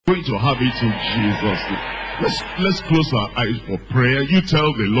going to have it in Jesus' name. Let's close our eyes for prayer. You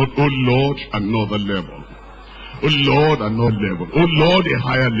tell the Lord, oh Lord, another level. Oh Lord, another level. Oh Lord, a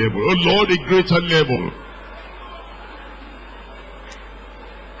higher level. Oh Lord, a greater level.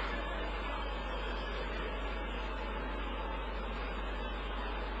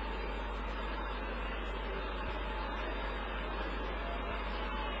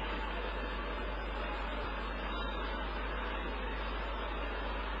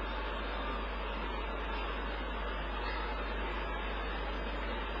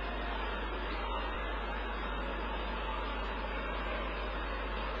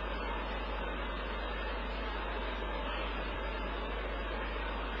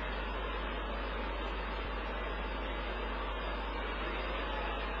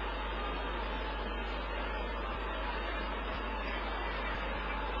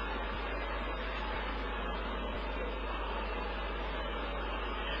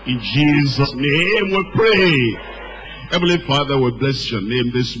 In Jesus' name we pray. Heavenly Father, we bless your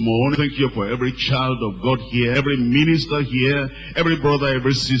name this morning. Thank you for every child of God here, every minister here, every brother,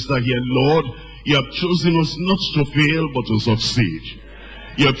 every sister here. Lord, you have chosen us not to fail, but to succeed.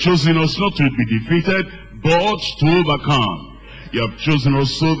 You have chosen us not to be defeated, but to overcome. You have chosen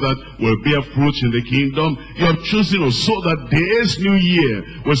us so that we'll bear fruit in the kingdom. You have chosen us so that this new year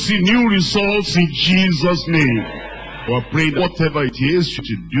will see new results in Jesus' name. We're praying whatever it is you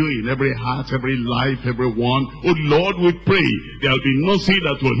should do in every heart, every life, everyone. Oh Lord, we pray there'll be nothing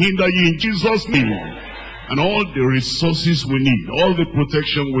that will hinder you in Jesus' name. And all the resources we need, all the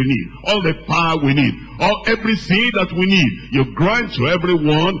protection we need, all the power we need, everything that we need, you grant to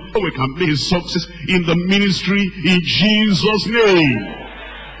everyone so we can be a success in the ministry in Jesus' name.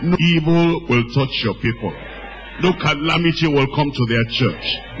 No evil will touch your people. No calamity will come to their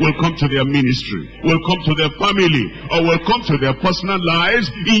church, will come to their ministry, will come to their family, or will come to their personal lives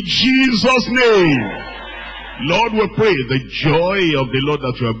in Jesus' name. Lord, we pray the joy of the Lord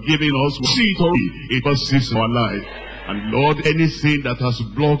that you have given us will see it persists in our life. And Lord, anything that has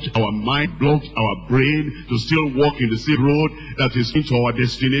blocked our mind, blocked our brain to still walk in the same road that is into our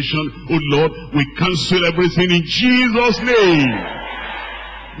destination, oh Lord, we cancel everything in Jesus' name.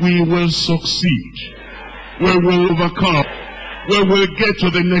 We will succeed. We will overcome. We will get to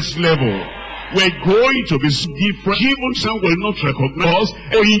the next level. We're going to be different. Even some will not recognize us.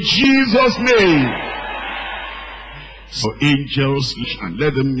 In Jesus' name. So angels, and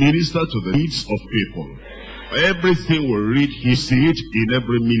let them minister to the needs of people. Everything we read here, see it in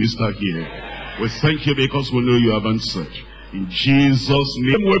every minister here. We thank you because we know you have answered. In Jesus'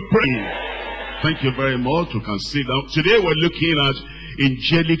 name we pray. Thank you very much. You can sit down. Today we're looking at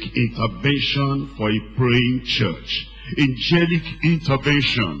angelic intervention for a praying church. Angelic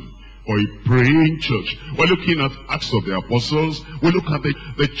intervention for a praying church. We're looking at Acts of the Apostles. We look at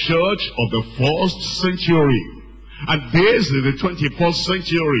the church of the 1st century. And this is the 21st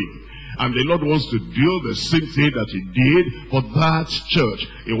century. And the Lord wants to do the same thing that he did for that church.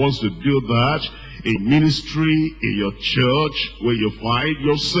 He wants to do that in ministry, in your church, where you find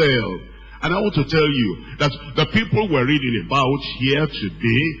yourself. And I want to tell you that the people we're reading about here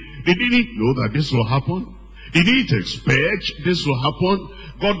today, they didn't know that this will happen. They didn't expect this will happen.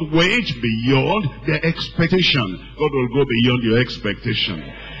 God went beyond their expectation. God will go beyond your expectation.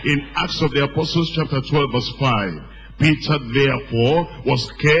 In Acts of the Apostles chapter 12 verse 5, Peter therefore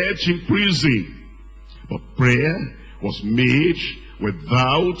was kept in prison, but prayer was made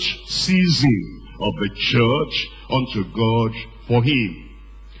without ceasing of the church unto God for him.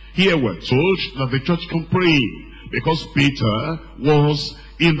 Here we're told that the church can pray because Peter was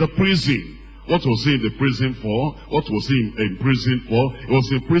in the prison. What was he in the prison for? What was he in prison for? He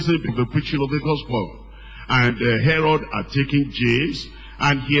was in prison for the preaching of the gospel. And Herod had taken James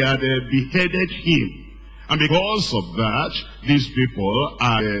and he had beheaded him. And because of that, these people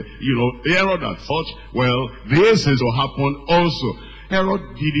are, Herod had thought, well, this is what happened also. Herod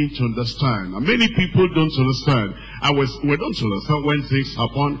didn't understand. And many people don't understand. And we don't understand when things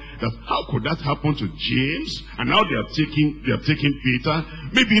happen, that how could that happen to James? And now they are taking Peter.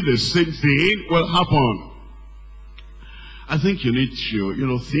 Maybe the same thing will happen. I think you need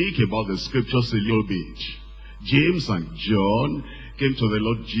to, think about the scriptures a little bit. James and John came to the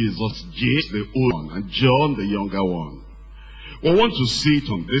Lord Jesus, James the old one, and John the younger one. We want to see it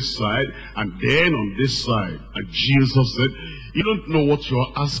on this side, and then on this side. And Jesus said, you don't know what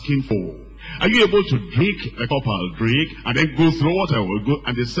you're asking for. Are you able to drink a cup I'll drink, and then go through what I will go?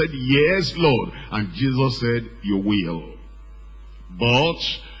 And they said, yes, Lord. And Jesus said, you will. But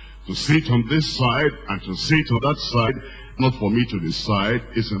to sit on this side and to sit on that side, not for me to decide,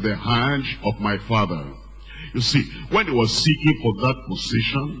 it's in the hand of my Father. You see, when they were seeking for that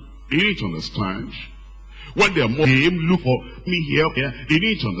position, they didn't understand. When their mom came, look for me here, they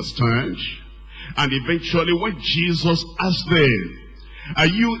didn't understand. And eventually when Jesus asked them, are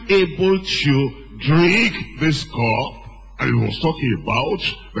you able to drink this cup? And he was talking about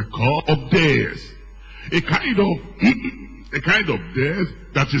the cup of death. A kind of death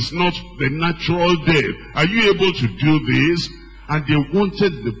that is not the natural death. Are you able to do this? And they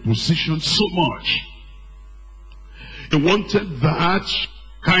wanted the position so much. They wanted that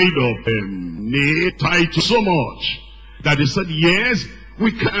kind of title so much that they said, yes,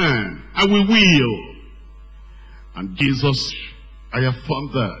 we can and we will. And Jesus, I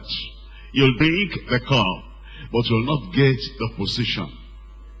affirm that you'll drink the cup, but you'll not get the position.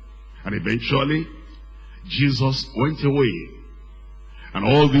 And eventually Jesus went away, and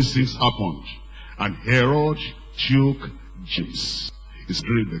all these things happened. And Herod took Jesus. He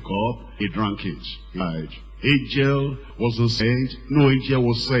drank the cup, he drank it, he died. Angel wasn't sent, no angel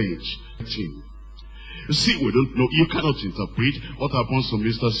was sent. You see, we don't know, you cannot interpret what happens to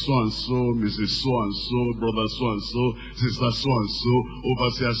Mr. So-and-so, Mrs. So-and-so, brother so-and-so, sister so-and-so,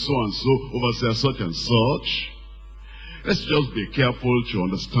 overseer so-and-so, overseer such and such. Let's just be careful to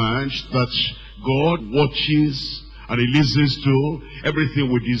understand that God watches and he listens to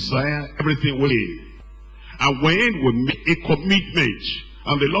everything we desire, everything we need. And when we make a commitment,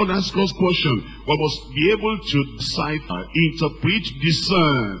 and the Lord asks us questions, we must be able to decipher, interpret,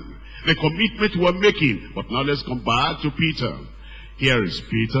 discern the commitment we're making. But now let's come back to Peter. Here is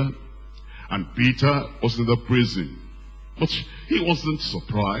Peter, and Peter was in the prison. But he wasn't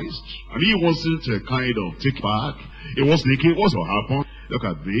surprised, and he wasn't a kind of take back. He was thinking, what's going to happen? Look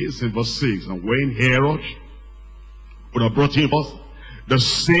at this in verse 6. And when Herod would have brought him forth, the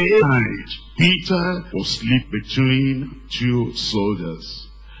same night Peter was asleep between two soldiers.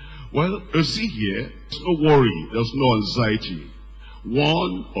 Well, you see here, there's no worry, there's no anxiety.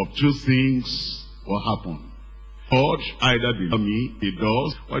 One of two things will happen. God either did me, he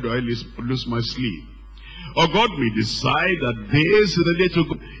does, why do I lose my sleep? Or God may decide that this is the day to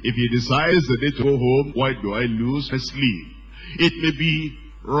go. If he decides the day to go home, why do I lose my sleep? It may be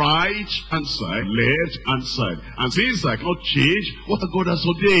right hand side, left hand side. And since I cannot change what God has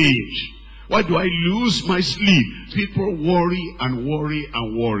ordained, why do I lose my sleep? People worry and worry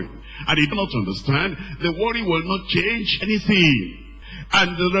and worry. And they do not understand, the worry will not change anything.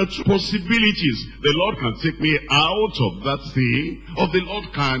 And there are two possibilities. The Lord can take me out of that thing, or the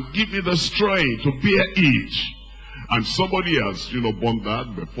Lord can give me the strength to bear it. And somebody has, borne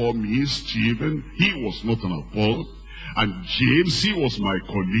that before me. Stephen, he was not an apostle. And James, he was my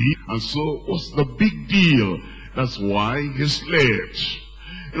colleague. And so, what's the big deal? That's why he slept.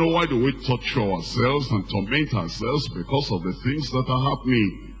 Why do we torture ourselves and torment ourselves? Because of the things that are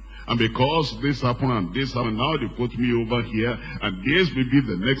happening. And because this happened and this happened, now they put me over here, and this will be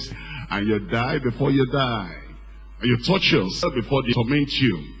the next, and you die before you die. And you torture yourself before they torment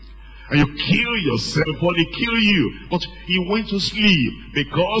you. And you kill yourself before they kill you. But he went to sleep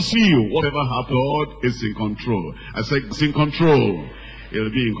because whatever happened, God is in control. I said, it's in control.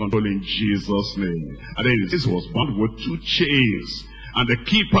 He'll be in control in Jesus' name. And then this was bound with two chains. And the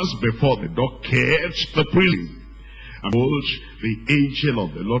keepers before the door kept the prison. And behold, the angel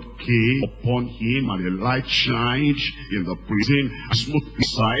of the Lord came upon him, and a light shined in the prison, and smote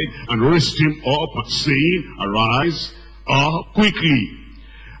his side, and raised him up, saying, arise up quickly.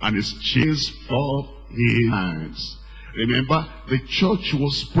 And his chains fell off his hands. Remember, the church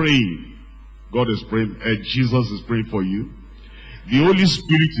was praying. God is praying, Jesus is praying for you. The Holy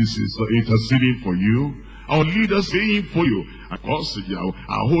Spirit is interceding for you. Our leaders are praying for you. Of course,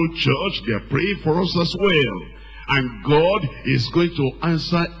 our whole church, they are praying for us as well. And God is going to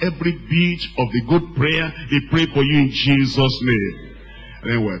answer every bit of the good prayer they pray for you in Jesus' name.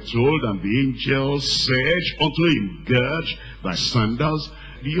 And then we're told, and the angel said unto him, gird thy sandals.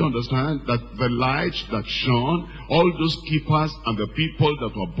 Do you understand that the light that shone, all those keepers and the people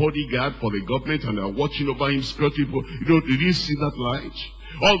that were bodyguard for the government and they are watching over him, security people, did you see that light?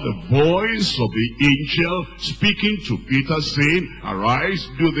 All the voice of the angel speaking to Peter saying, arise,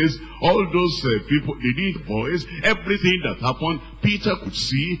 do this. All those people, they didn't voice. Everything that happened, Peter could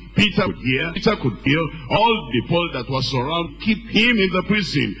see, Peter could hear, Peter could feel. All the people that were surrounded, keep him in the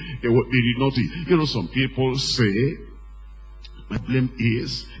prison. They did not see. Some people say, my blame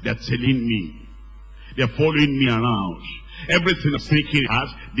is, they're telling me. They're following me around. Everything I'm thinking at,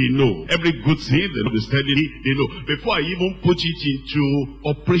 they know. Every good thing the Lord is telling me, they know. Before I even put it into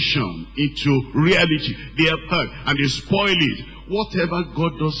operation, into reality, they have heard and they spoil it. Whatever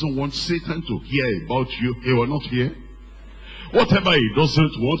God doesn't want Satan to hear about you, he will not hear. Whatever he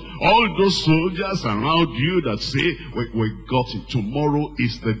doesn't want, all those soldiers around you that say, we got it. Tomorrow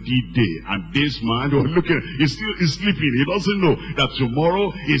is the D-Day. And this man, you're looking, he's sleeping. He doesn't know that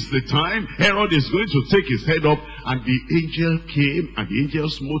tomorrow is the time Herod is going to take his head up. And the angel came, and the angel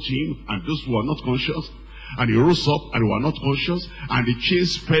smote him, and those who are not conscious. And he rose up, and they were not conscious, and the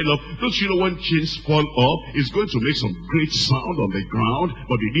chains fell up. Don't you know when chains fall up, it's going to make some great sound on the ground,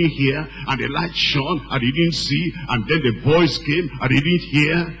 but they didn't hear, and the light shone, and they didn't see, and then the voice came, and they didn't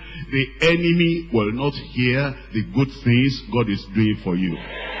hear. The enemy will not hear the good things God is doing for you.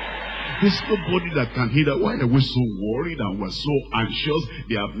 There's nobody that can hear that. Why are we so worried and we're so anxious?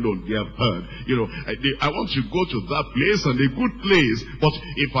 They have known, they have heard. You know, I want to go to that place and a good place. But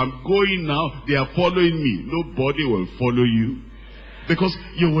if I'm going now, they are following me. Nobody will follow you. Because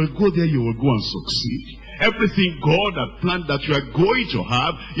you will go there, you will go and succeed. Everything God had planned that you are going to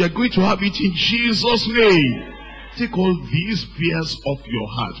have, you are going to have it in Jesus' name. Take all these fears of your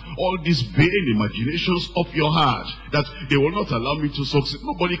heart, all these vain imaginations of your heart, that they will not allow me to succeed.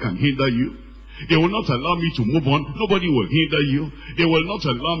 Nobody can hinder you. They will not allow me to move on. Nobody will hinder you. They will not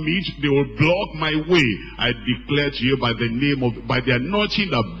allow me to, they will block my way. I declare to you by the name of, by the anointing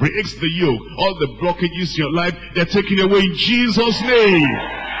that breaks the yoke, all the blockages in your life, they're taken away in Jesus'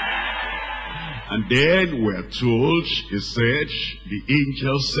 name. And then we're told, he said, the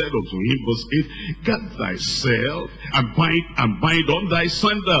angel said unto him, verse 8, gird thyself and bind on thy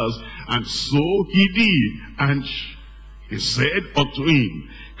sandals. And so he did. And he said unto him,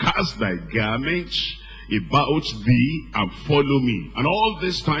 cast thy garment about thee and follow me. And all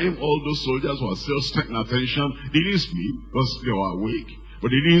this time, all those soldiers were still paying attention. They didn't sleep because they were awake, but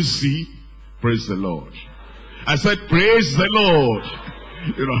they didn't see. Praise the Lord. I said, praise the Lord.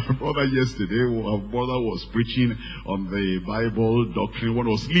 You know, our brother yesterday, our brother was preaching on the Bible doctrine, one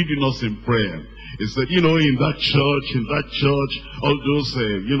was leading us in prayer. He said, you know, in that church, all those,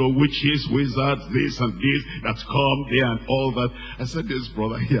 you know, witches, wizards, this and this, that come there and all that. I said, this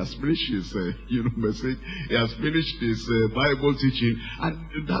brother, he has finished his, you know, message. He has finished his Bible teaching.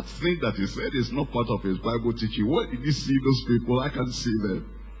 And that thing that he said is not part of his Bible teaching. Where did he see those people? I can see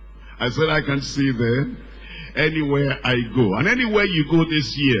them. I said, I can see them. Anywhere I go, and anywhere you go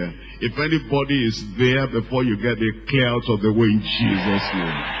this year, if anybody is there before you get it, clear out of the way in Jesus'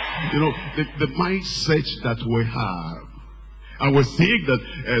 name. You know, the mindset that we have, and we think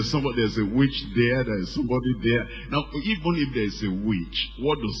that there's a witch there, there's somebody there. Now, even if there's a witch,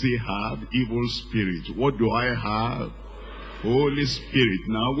 what does he have? Evil spirit. What do I have? Holy Spirit.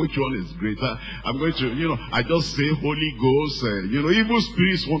 Now, which one is greater? I'm going to, you know, I just say Holy Ghost. You know, evil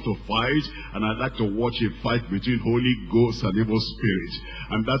spirits want to fight, and I'd like to watch a fight between Holy Ghost and evil spirit.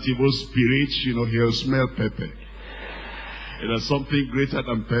 And that evil spirit, you know, he'll smell pepper. There's something greater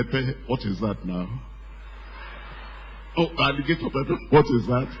than pepper. What is that now? Oh, alligator pepper. What is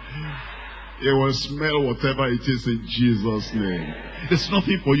that? It will smell whatever it is in Jesus' name. There's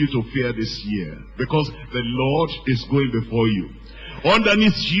nothing for you to fear this year, because the Lord is going before you.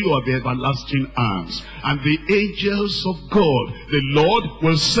 Underneath you are the everlasting arms, and the angels of God, the Lord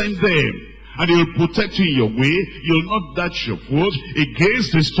will send them, and he will protect you in your way. You'll not dash your foot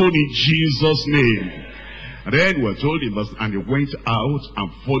against the stone in Jesus' name. And then we're told him, and he went out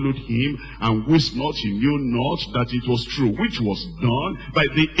and followed him, and wist not, he knew not that it was true, which was done by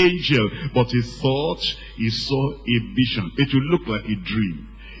the angel. But he thought he saw a vision. It will look like a dream.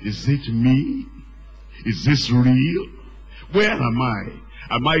 Is it me? Is this real? Where am I?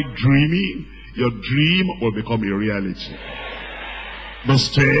 Am I dreaming? Your dream will become a reality.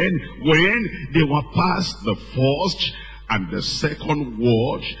 Verse 10, when they were past the first and the second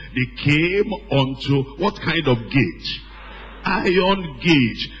ward, they came unto what kind of gate? Iron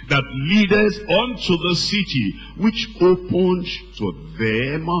gate that leadeth unto the city, which opened to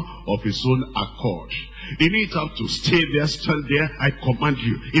them of his own accord. They didn't have to stay there, stand there. I command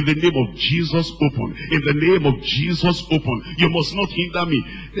you, in the name of Jesus, open. In the name of Jesus, open. You must not hinder me.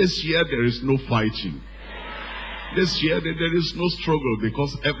 This year there is no fighting. This year there is no struggle,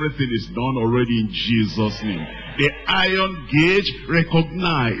 because everything is done already in Jesus' name. The iron gate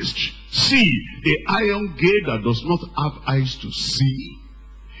recognized. See, the iron gate that does not have eyes to see,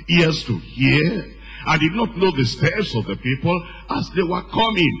 ears to hear, and did not know the steps of the people as they were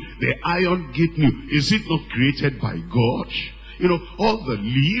coming. The iron gate knew. Is it not created by God? You know, all the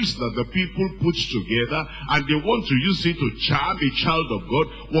leaves that the people put together, and they want to use it to charm a child of God,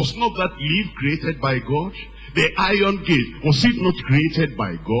 was not that leaf created by God? The iron gate, was it not created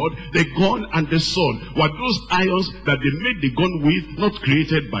by God? The gun and the sword, were those irons that they made the gun with not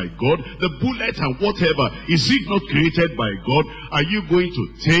created by God? The bullet and whatever, is it not created by God? Are you going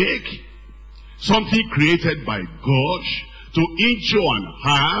to take something created by God to injure and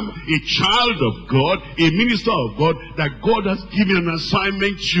harm a child of God, a minister of God, that God has given an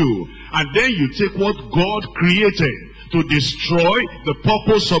assignment to. And then you take what God created to destroy the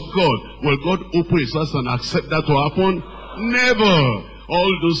purpose of God. Will God open his eyes and accept that to happen? Never.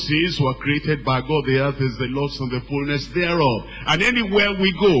 All those things were created by God. The earth is the Lord's and the fullness thereof. And anywhere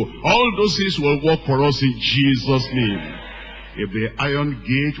we go, all those things will work for us in Jesus' name. If the iron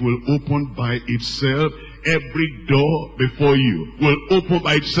gate will open by itself, every door before you will open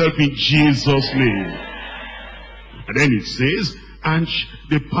by itself in Jesus' name. And then it says, and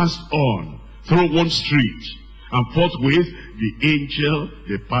they passed on through one street, and forthwith the angel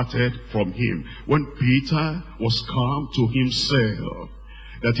departed from him. When Peter was come to himself,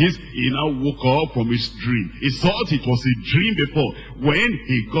 that is, he now woke up from his dream. He thought it was a dream before. When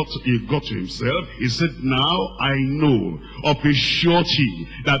he got to himself, he said, now I know of a surety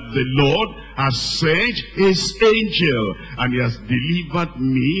that the Lord has sent his angel, and he has delivered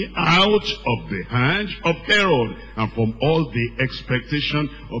me out of the hand of Herod, and from all the expectation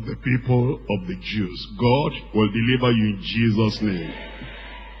of the people of the Jews. God will deliver you in Jesus' name.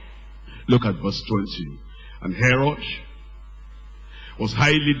 Look at verse 20. And Herod was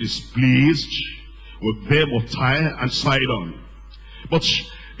highly displeased with them of Tyre and Sidon. But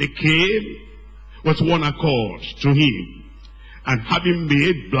they came with one accord to him, and having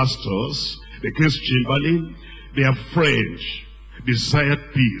made Blastus, the king's chamberlain, their friend, desired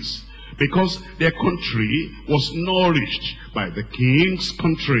peace, because their country was nourished by the king's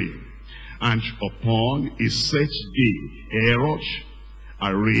country. And upon a set day, Herod,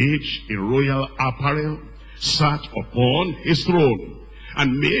 arrayed in royal apparel, sat upon his throne,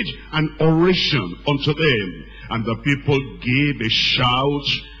 and made an oration unto them. And the people gave a shout,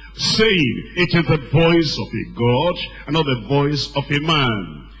 saying, it is the voice of a God, and not the voice of a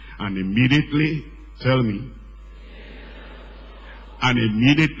man. And immediately, tell me. And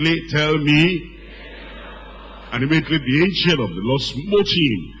immediately, tell me. And immediately the angel of the Lord smote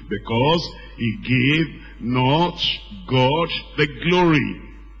him, because he gave not God the glory.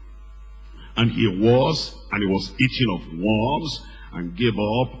 And he was eating of worms, and gave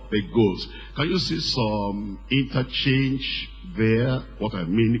up the ghost. Can you see some interchange there? What I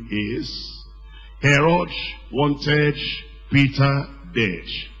mean is, Herod wanted Peter dead.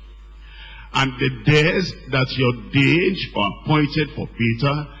 And the death that he ordained or appointed for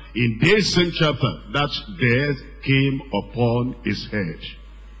Peter, in this same chapter, that death came upon his head.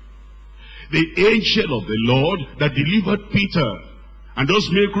 The angel of the Lord that delivered Peter, and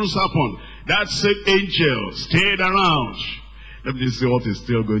those miracles happened, that same angel stayed around. Let me see what is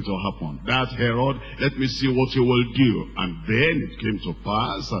still going to happen. That Herod, let me see what he will do. And then it came to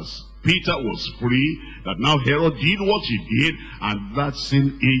pass, as Peter was free, that now Herod did what he did, and that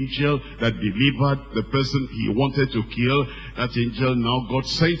same angel that delivered the person he wanted to kill, that angel now God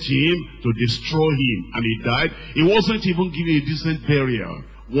sent him to destroy him, and he died. He wasn't even given a decent burial.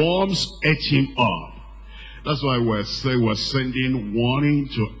 Worms ate him up. That's why we're sending warning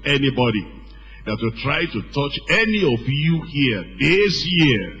to anybody that will try to touch any of you here this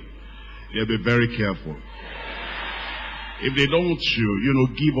year. They'll be very careful. If they don't,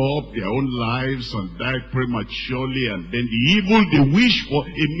 give up their own lives and die prematurely, and then the evil they wish for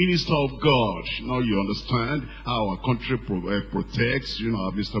a minister of God. Now you understand how our country protects,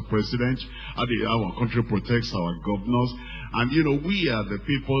 our Mr. President, how our country protects our governors. And we are the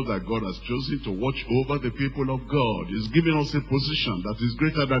people that God has chosen to watch over the people of God. He's given us a position that is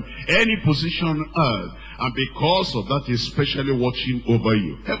greater than any position on earth. And because of that, He's specially watching over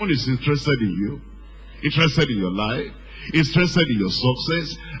you. Heaven is interested in you, interested in your life, interested in your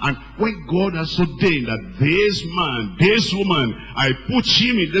success. And when God has ordained that this man, this woman, I put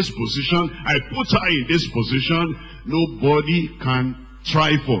him in this position, I put her in this position, nobody can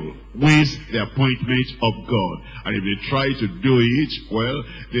trifle with the appointment of God. And if they try to do it, well,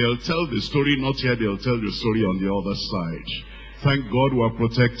 they'll tell the story not here, they'll tell the story on the other side. Thank God we're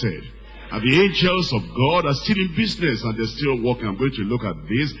protected. And the angels of God are still in business, and they're still working. I'm going to look at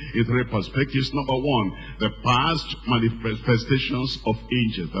this in three perspectives. Number one, the past manifestations of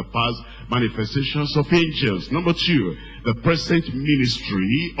angels. The past manifestations of angels. Number two, the present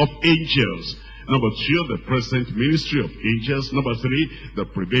ministry of angels. Number two, the present ministry of angels. Number three, the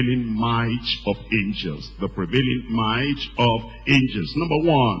prevailing might of angels. The prevailing might of angels.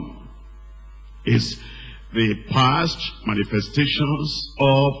 Number one is the past manifestations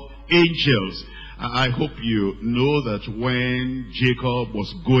of angels. I hope you know that when Jacob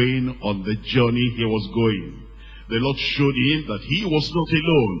was going on the journey he was going, the Lord showed him that he was not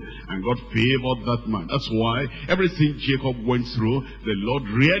alone, and God favored that man. That's why everything Jacob went through, the Lord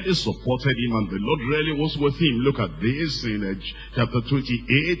really supported him, and the Lord really was with him. Look at this in chapter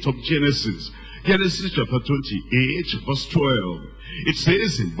 28 of Genesis. Genesis chapter 28, verse 12. It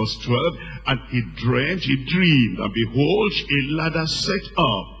says in verse 12, and he dreamed, and behold, a ladder set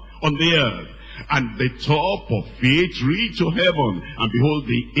up on the earth, and the top of it reached to heaven, and behold,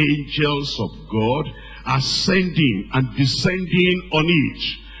 the angels of God ascending and descending on it.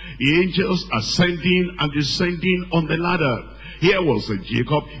 The angels ascending and descending on the ladder. Here was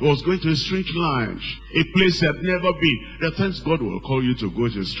Jacob. He was going to a strange land, a place he had never been. There are times God will call you to go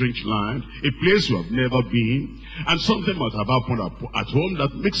to a strange land, a place you have never been, and something might have happened at home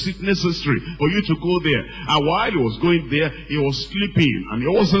that makes it necessary for you to go there. And while he was going there, he was sleeping, and he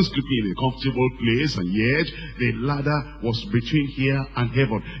wasn't sleeping in a comfortable place, and yet the ladder was between here and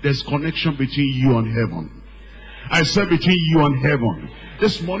heaven. There's connection between you and heaven. I said between you and heaven.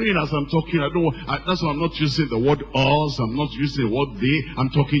 This morning as I'm talking, that's why I'm not using the word us, I'm not using the word they, I'm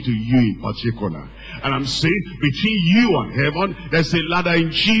talking to you in particular. And I'm saying between you and heaven, there's a ladder in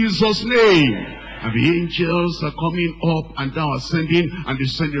Jesus' name. And the angels are coming up and down, ascending and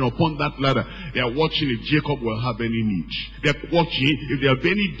descending upon that ladder. They are watching if Jacob will have any need. They are watching if there will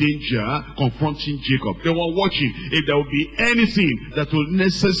be any danger confronting Jacob. They were watching if there will be anything that will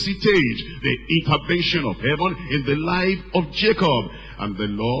necessitate the intervention of heaven in the life of Jacob. And the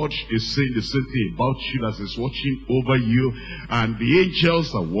Lord is saying the same thing about you as He's watching over you. And the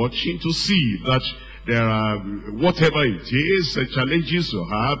angels are watching to see that there are, whatever it is, the challenges you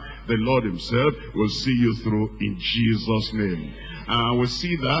have, the Lord Himself will see you through in Jesus' name. We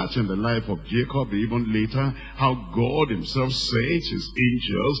see that in the life of Jacob, even later, how God Himself sent His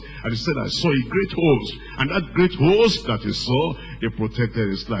angels, and He said, I saw a great host, and that great host that He saw, they protected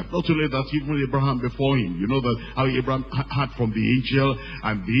his life. Not only that, even Abraham before him, you know that how Abraham heard from the angel,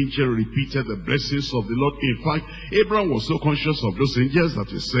 and the angel repeated the blessings of the Lord. In fact, Abraham was so conscious of those angels that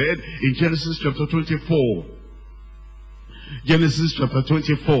he said in Genesis chapter 24, Genesis chapter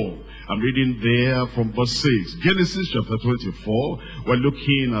 24, I'm reading there from verse 6. Genesis chapter 24, we're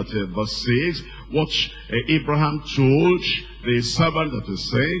looking at verse 6. What Abraham told the servant that is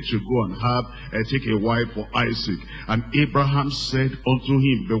sent to go and take a wife for Isaac. And Abraham said unto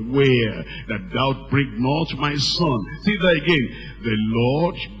him, beware that thou bring not my son. See that again. The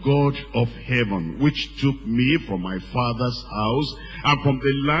Lord God of heaven, which took me from my father's house, and from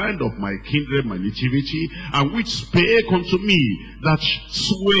the land of my kindred, my nativity, and which spake unto me, that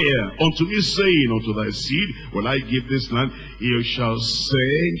swear unto me, saying, unto thy seed will I give this land, he shall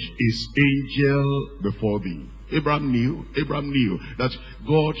send his angel before thee. Abraham knew that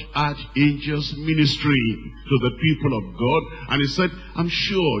God had angels ministering to the people of God, and he said, I'm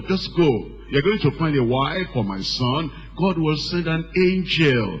sure, just go. You're going to find a wife for my son. God will send an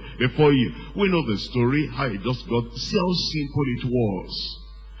angel before you. We know the story, how he just got, see how simple it was.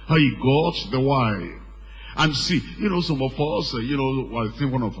 How he got the wife. And see, you know, some of us, I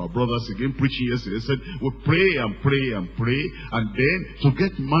think one of our brothers again preaching yesterday said, we pray and pray and pray, and then to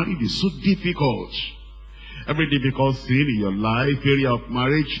get married is so difficult. Every difficult thing in your life, area of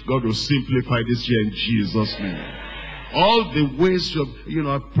marriage, God will simplify this year in Jesus' name. All the ways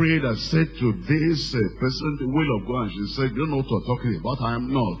I prayed, I said to this person, the will of God, and she said, you don't know what you're talking about, I am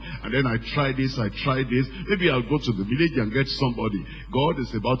not. And then I tried this, maybe I'll go to the village and get somebody. God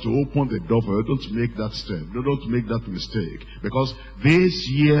is about to open the door for you. Don't make that step, don't make that mistake. Because this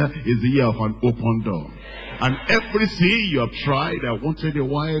year is the year of an open door. And everything you have tried, I wanted a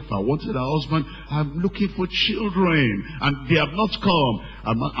wife, I wanted a husband, I'm looking for children, and they have not come.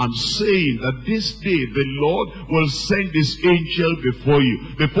 I'm saying that this day the Lord will send this angel before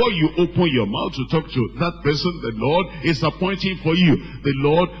you. Before you open your mouth to talk to that person, the Lord is appointing for you. The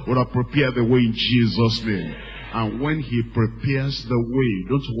Lord will prepare the way in Jesus' name. And when He prepares the way,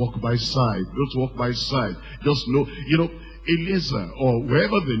 don't walk by sight. Don't walk by sight. Just know, Eliezer, or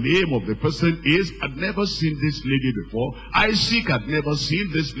wherever the name of the person is, had never seen this lady before. Isaac had never seen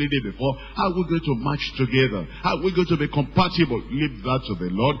this lady before. How are we going to match together? How are we going to be compatible? Leave that to the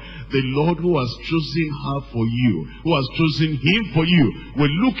Lord. The Lord who has chosen her for you, who has chosen him for you,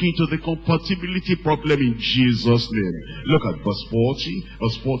 will look into the compatibility problem in Jesus' name. Look at verse 40.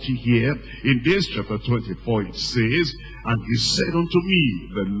 Verse 40 here. In this chapter 24 it says, and he said unto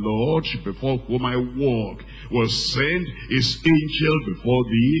me, the Lord before whom I walk will send his angel before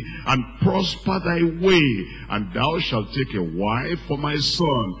thee, and prosper thy way, and thou shalt take a wife for my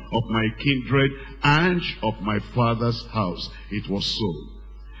son of my kindred and of my father's house. It was so.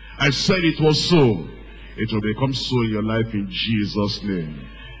 I said it was so. It will become so in your life in Jesus' name.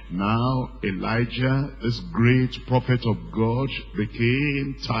 Now Elijah, this great prophet of God,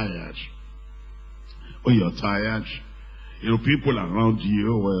 became tired. When you're tired, you know, people around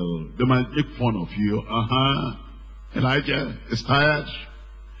you, well, they might make fun of you. Elijah is tired.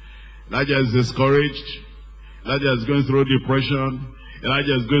 Elijah is discouraged. Elijah is going through depression.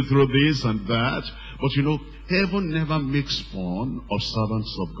 Elijah is going through this and that. But you know, heaven never makes fun of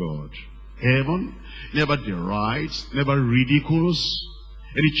servants of God. Heaven never derides, never ridicules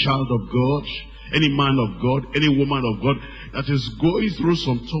any child of God, any man of God, any woman of God that is going through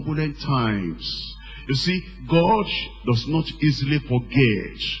some turbulent times. You see, God does not easily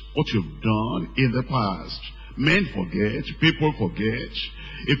forget what you've done in the past. Men forget, people forget.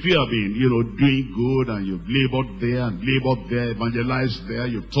 If you have been, you know, doing good and you've labored there and labored there, evangelized there,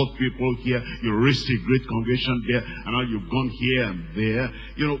 you've taught people here, you raised a great congregation there, and now you've gone here and there,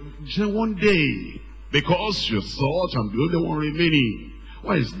 you know, just one day, because you thought I'm the only one remaining.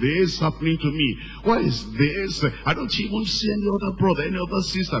 Why is this happening to me? Why is this? I don't even see any other brother, any other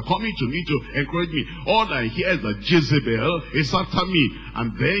sister coming to me to encourage me. All I hear is that Jezebel is after me.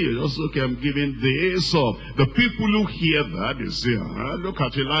 And then you just, okay, I'm giving this up. The people who hear that, they say, look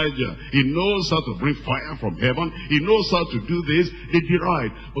at Elijah. He knows how to bring fire from heaven. He knows how to do this. They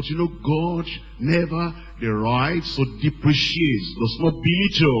deride. But you know, God never derides or depreciates, does not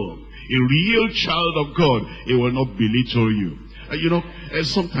belittle. A real child of God, he will not belittle you. You know,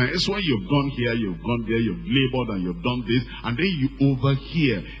 sometimes when you've gone here, you've gone there, you've labored and you've done this, and then you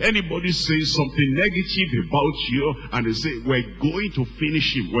overhear anybody say something negative about you, and they say, we're going to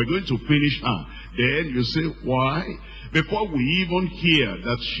finish him, we're going to finish her. Then you say, why? Before we even hear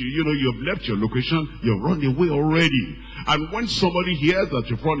that, you know, you've left your location, you've run away already. And when somebody hears that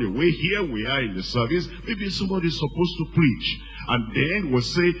you've run away, here we are in the service, maybe somebody's supposed to preach. And then we'll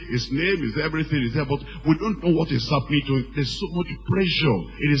say his name is everything is there, but we don't know what is happening to him. There's so much pressure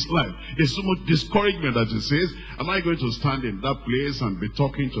in his life. There's so much discouragement that he says, am I going to stand in that place and be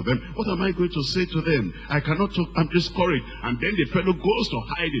talking to them? What am I going to say to them? I cannot talk, I'm discouraged. And then the fellow goes to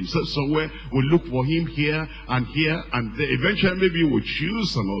hide himself somewhere. We'll look for him here, and then eventually maybe we'll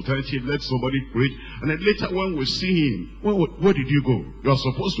choose an alternative, let somebody preach. And then later when we see him, where did you go? You are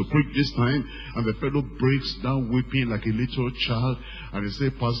supposed to preach this time. And the fellow breaks down weeping like a little child, and he say,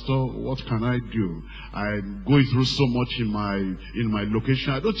 Pastor, what can I do? I'm going through so much in my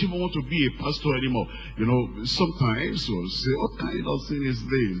location. I don't even want to be a pastor anymore. You know, sometimes we'll say, what kind of thing is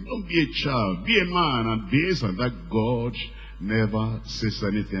this? Don't be a child, be a man, and this and that. God never says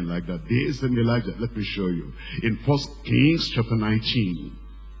anything like that. This and Elijah, let me show you. In 1 Kings chapter 19.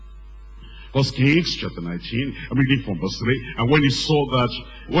 1 Kings chapter 19, I'm reading from verse 3. And when he saw that,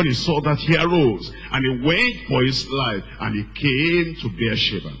 he arose, and he went for his life, and he came to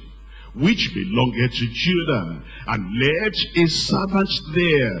Beersheba, which belonged to Judah, and left his servant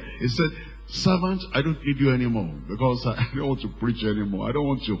there. He said, servant, I don't need you anymore, because I don't want to preach anymore. I don't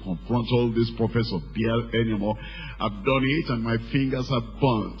want to confront all these prophets of Baal anymore. I've done it, and my fingers are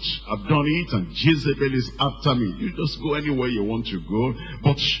burnt. I've done it, and Jezebel is after me. You just go anywhere you want to go.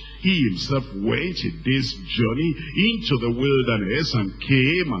 But he himself went a day's journey into the wilderness, and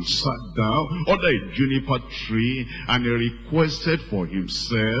came and sat down under a juniper tree, and he requested for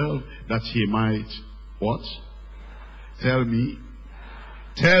himself that he might, what? Tell me.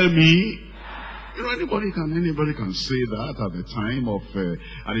 You know, anybody can say that at the time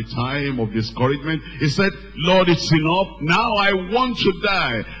of discouragement. He said, Lord, it's enough. Now I want to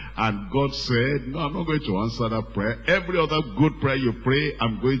die. And God said, no, I'm not going to answer that prayer. Every other good prayer you pray,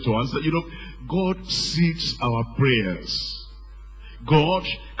 I'm going to answer. You know, God sees our prayers. God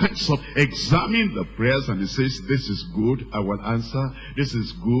kind of examines the prayers, and he says, this is good, I will answer. This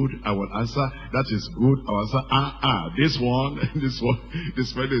is good, I will answer. That is good, I will answer. This is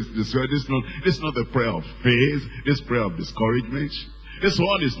not the prayer of faith. This prayer of discouragement. This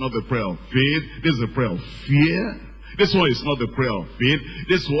one is not the prayer of faith. This is the prayer of fear. This one is not the prayer of faith.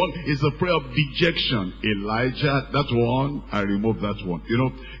 This one is the prayer of dejection. Elijah, that one, I remove that one. You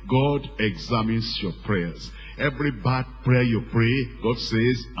know, God examines your prayers. Every bad prayer you pray, God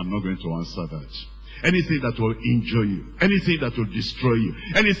says, I'm not going to answer that. Anything that will injure you, anything that will destroy you,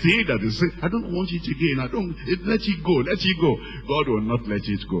 anything that will say, I don't want it again, let it go. God will not let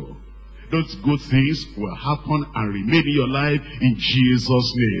it go. Those good things will happen and remain in your life in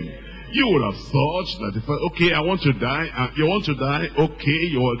Jesus' name. You would have thought that if, okay, I want to die, you want to die, okay,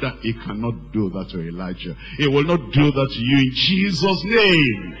 you will die. He cannot do that to Elijah. He will not do that to you in Jesus'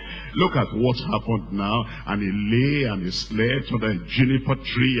 name. Look at what happened now. And he lay and he slept under a juniper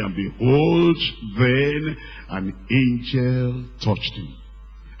tree, and behold, then an angel touched him.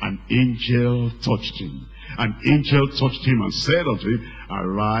 An angel touched him. An angel touched him and said unto him,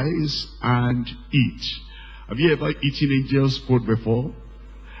 arise and eat. Have you ever eaten angel's food before?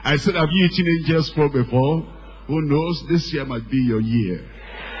 I said, have you eaten angel's food before? Who knows? This year might be your year.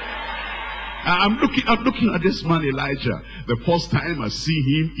 I'm looking at this man Elijah. The first time I see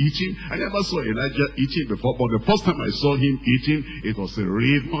him eating, I never saw Elijah eating before, but the first time I saw him eating, it was a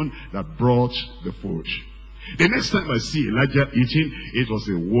raven that brought the food. The next time I see Elijah eating, it was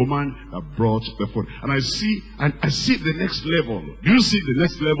a woman that brought the food. And I see the next level. Do you see the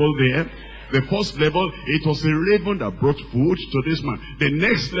next level there? The first level, it was a raven that brought food to this man. The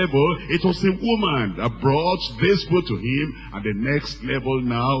next level, it was a woman that brought this food to him. And the next level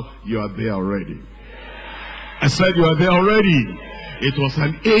now, you are there already. I said you are there already. It was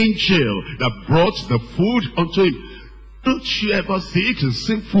an angel that brought the food unto him. Don't you ever see it is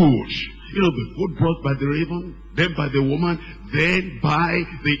same food? You know, the food brought by the raven, then by the woman, then by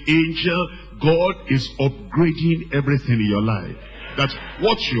the angel. God is upgrading everything in your life. That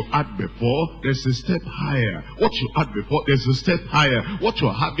what you had before, there's a step higher. What you had before, there's a step higher. What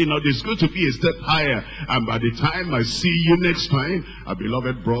you're having now, there's going to be a step higher. And by the time I see you next time, a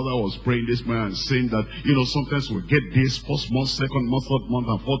beloved brother was praying this man and saying that, you know, sometimes we get this first month, second month, third month,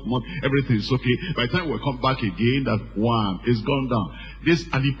 and fourth month, everything is okay. By the time we come back again, that one is gone down.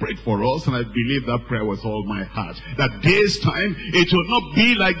 And he prayed for us, and I believe that prayer with all my heart. That this time, it will not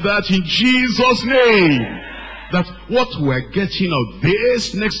be like that in Jesus' name. That what we're getting of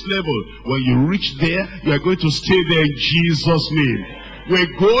this next level, when you reach there, you are going to stay there in Jesus' name.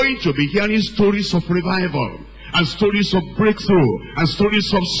 We're going to be hearing stories of revival, and stories of breakthrough, and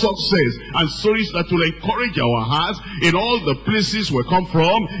stories of success, and stories that will encourage our hearts in all the places we come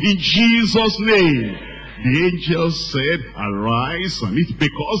from, in Jesus' name. The angel said, arise and eat,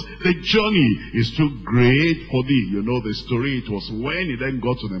 because the journey is too great for thee. You know the story. It was when he then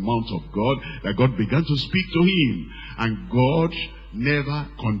got to the mount of God that God began to speak to him. And God never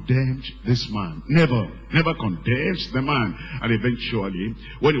condemned this man. Never condemned the man. And eventually,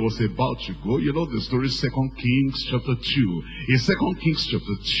 when he was about to go, you know the story, 2 Kings chapter 2. In 2 Kings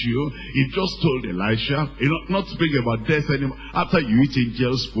chapter 2, he just told Elisha, you know, not to speak about death anymore. After you eat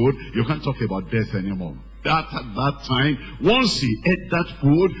angel's food, you can't talk about death anymore. That at that time, once he ate that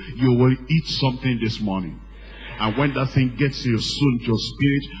food, you will eat something this morning. And when that thing gets you soon to your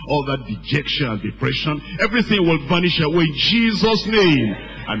spirit, all that dejection and depression, everything will vanish away in Jesus' name.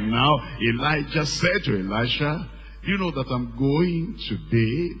 And now Elijah said to Elisha, you know that I'm going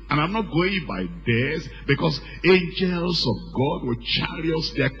today, and I'm not going by death, because angels of God with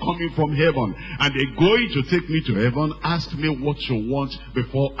chariots, they're coming from heaven, and they're going to take me to heaven. Ask me what you want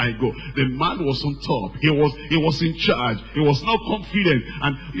before I go. The man was on top. He was in charge. He was not confident,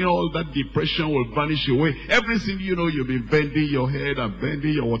 and you know, all that depression will vanish away. Everything, you know, you'll be bending your head and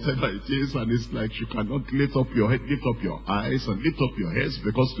bending your whatever it is, and it's like you cannot lift up your head, lift up your eyes, and lift up your heads,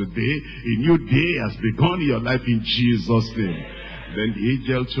 because today, a new day has begun in your life in Jesus' name. Then the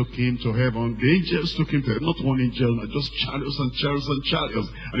angel took him to heaven. The angels took him to heaven. Not one angel, just chariots and chariots and chariots.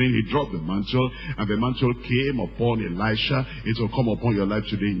 And then he dropped the mantle, and the mantle came upon Elisha. It will come upon your life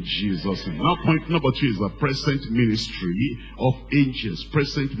today in Jesus' name. Now point number 2 is the present ministry of angels.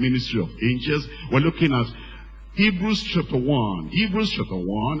 Present ministry of angels. We're looking at Hebrews chapter 1. Hebrews chapter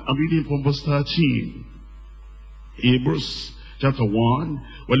 1, I'm reading from verse 13. Hebrews chapter 1,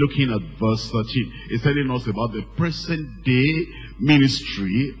 we're looking at verse 13. It's telling us about the present day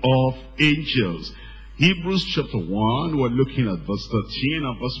ministry of angels. Hebrews chapter 1, we're looking at verse 13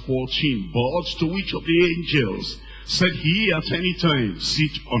 and verse 14. But to which of the angels said he at any time,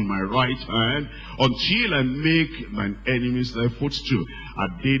 sit on my right hand, until I make mine enemies thy footstool? Are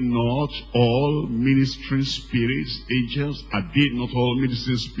they not all ministering spirits, angels? Are they not all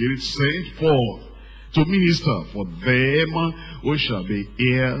ministering spirits sent forth to minister for them who shall be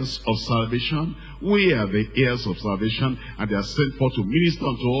heirs of salvation? We are the heirs of salvation, and they are sent forth to minister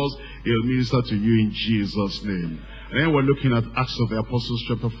unto us. He will minister to you in Jesus' name. And then we're looking at Acts of the Apostles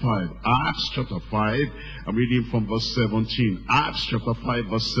chapter 5. Acts chapter 5, I'm reading from verse 17. Acts chapter 5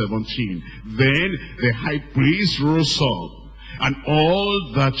 verse 17. Then the high priest rose up, and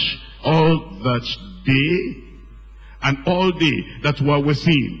all that they that were with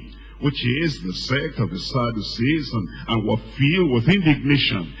him, which is the sect of the Sadducees, and were filled with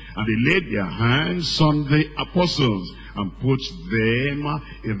indignation. And they laid their hands on the apostles and put them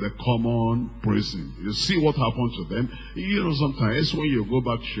in the common prison. You see what happened to them? You know, sometimes when you go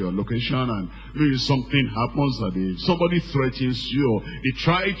back to your location and maybe something happens, that somebody threatens you, or they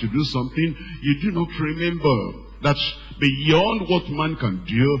try to do something, you do not remember that beyond what man can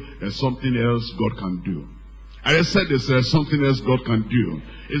do, there's something else God can do. And I said there's something else God can do.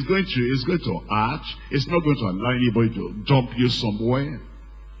 It's going to act. It's not going to allow anybody to dump you somewhere,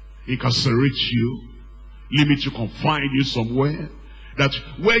 incarcerate you, limit you, confine you somewhere. That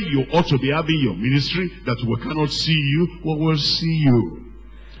where you ought to be having your ministry, that we cannot see you, we will see you.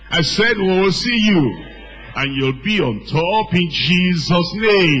 I said we will see you. And you'll be on top in Jesus'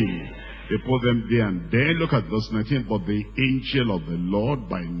 name. They put them there, and then look at verse 19. But the angel of the Lord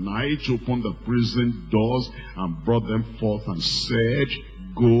by night opened the prison doors and brought them forth and said,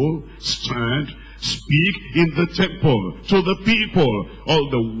 go, stand, speak in the temple to the people all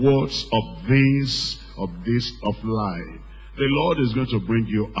the words of life. The Lord is going to bring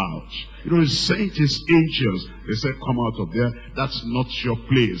you out. You know, he sent his angels. They said, come out of there. That's not your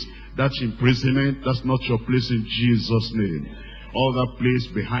place. That's imprisonment. That's not your place in Jesus' name. All that place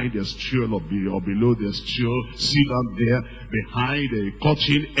behind their stool or below their stool, sit down there behind a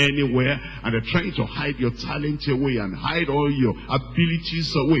curtain anywhere, and they're trying to hide your talent away and hide all your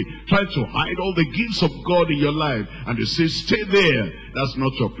abilities away, trying to hide all the gifts of God in your life. And they say, stay there. That's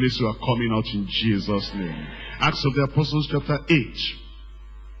not your place. You are coming out in Jesus' name. Acts of the Apostles chapter 8.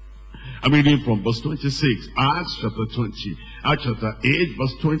 I'm reading from verse 26. Acts chapter 20. Acts chapter 8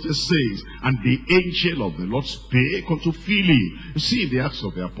 verse 26. And the angel of the Lord spake unto Philip. You see, the Acts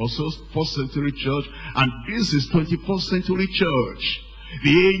of the Apostles, 1st century church, and this is 21st century church.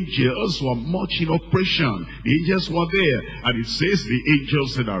 The angels were much in operation. The angels were there. And it says, the angel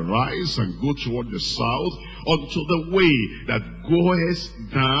said, arise and go toward the south unto the way that goeth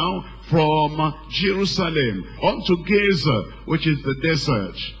down from Jerusalem unto Gaza, which is the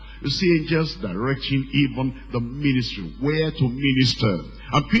desert. You see, angels directing even the ministry, where to minister.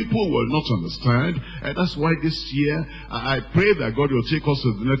 And people will not understand. And that's why this year, I pray that God will take us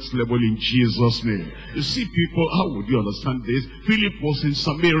to the next level in Jesus' name. You see, people, how would you understand this? Philip was in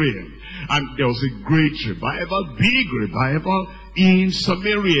Samaria. And there was a great revival, big revival in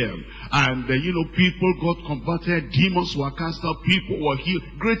Samaria. And, people got converted, demons were cast out, people were healed,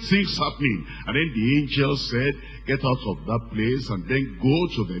 great things happening. And then the angel said, get out of that place and then go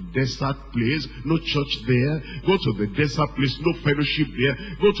to the desert place, no church there. Go to the desert place, no fellowship there.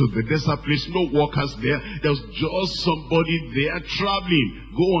 Go to the desert place, no workers there. There's just somebody there traveling.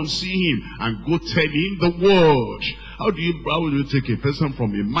 Go and see him and go tell him the word. How will you take a person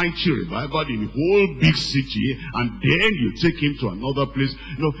from a mighty revival in a whole big city and then you take him to another place?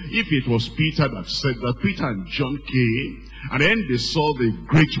 If it was Peter that said that, Peter and John came and then they saw the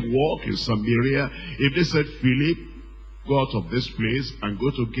great work in Samaria. If they said, Philip, go out of this place and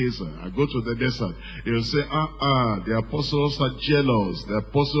go to Gaza and go to the desert, they will say, the apostles are jealous, the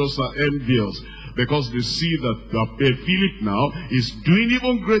apostles are envious. Because they see that Philip now is doing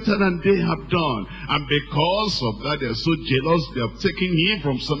even greater than they have done. And because of that, they're so jealous, they have taken him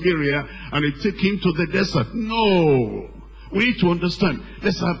from Samaria and they take him to the desert. No! We need to understand.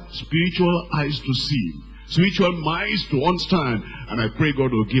 Let's have spiritual eyes to see, spiritual minds to understand. And I pray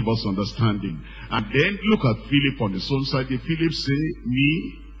God will give us understanding. And then look at Philip on his own side. If Philip say,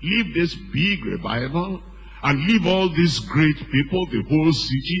 me, leave this big revival, and leave all these great people, the whole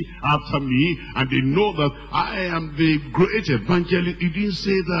city, after me, and they know that I am the great evangelist. He didn't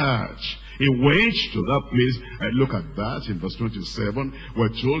say that. He went to that place, and look at that in verse 27, we're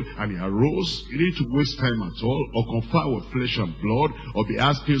told, and he arose. He didn't waste time at all, or confer with flesh and blood, or be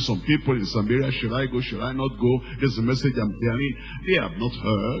asking some people in Samaria, should I go, should I not go? This is the message I'm hearing. They have not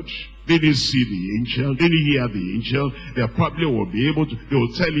heard. They didn't see the angel. They didn't hear the angel. They probably will be able to, they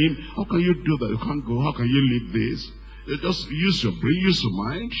will tell him, how can you do that? You can't go. How can you leave this? You just use your brain, use your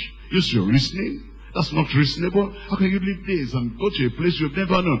mind, use your reasoning. That's not reasonable. How can you leave this and go to a place you've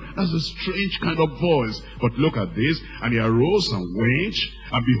never known? That's a strange kind of voice. But look at this. And he arose and went,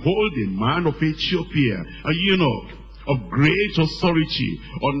 and behold, a man of Ethiopia, a eunuch of great authority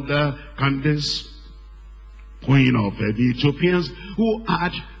under Candace, queen of the Ethiopians, who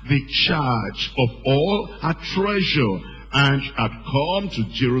had the charge of all her treasure, and had come to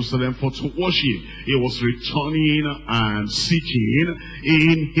Jerusalem for to worship. He was returning and sitting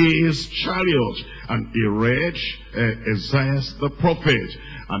in his chariot, and he read Isaiah the prophet.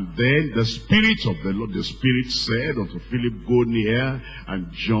 And then the Spirit of the Lord, the Spirit said unto Philip, go near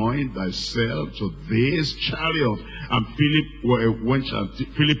and join thyself to this chariot. And Philip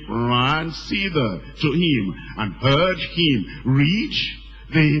ran thither to him, and heard him read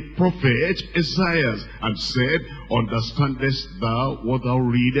the prophet Isaiah, and said, understandest thou what thou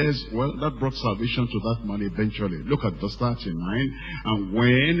readest? Well, that brought salvation to that man eventually. Look at verse 39. And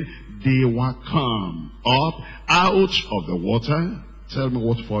when they were come up out of the water, tell me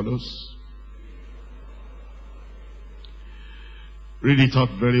what follows. Read it out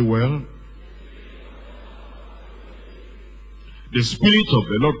very well. The Spirit of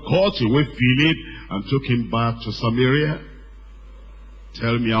the Lord caught away Philip and took him back to Samaria.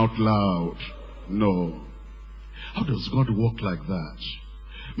 Tell me out loud. No. How does God work like that?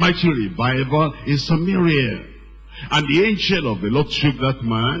 Mighty revival in Samaria. And the angel of the Lord took that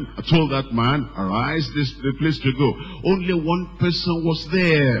man, told that man, arise, this is the place to go. Only one person was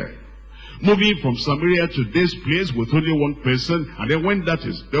there. Moving from Samaria to this place with only one person, and then when that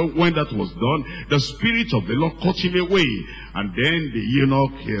was done, the Spirit of the Lord caught him away. And then the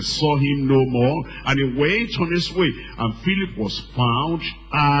eunuch saw him no more, and he went on his way. And Philip was found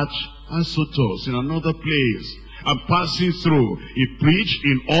at Azotus, in another place. And passing through, he preached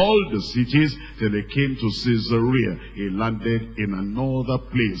in all the cities till he came to Caesarea. He landed in another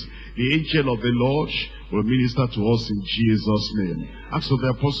place. The angel of the Lord will minister to us in Jesus' name. Acts of the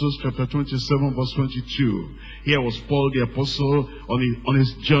Apostles chapter 27 verse 22. Here was Paul the Apostle on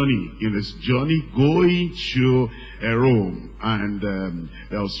his journey. In his journey going to Rome. And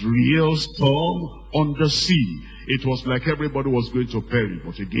there was real storm on the sea. It was like everybody was going to perish.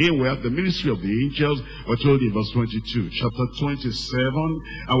 But again, we have the ministry of the angels. We're told in verse 22, chapter 27,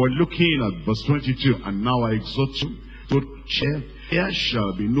 and we're looking at verse 22. And now I exhort you to check. There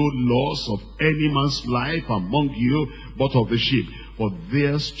shall be no loss of any man's life among you, but of the sheep. For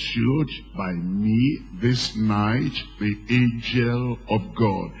there stood by me this night the angel of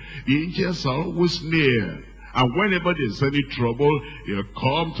God. The angels are always near. And whenever there's any trouble, he'll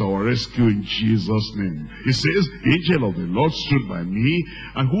come to our rescue in Jesus' name. He says, the angel of the Lord stood by me,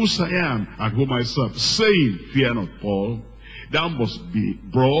 and whose I am, and whom I serve, saying, fear not, Paul, thou must be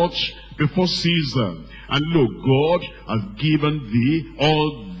brought before Caesar. And look, God has given thee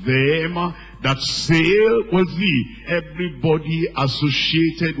all them that sail with thee. Everybody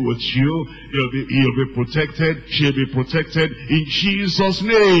associated with you, he'll be protected, she'll be protected in Jesus'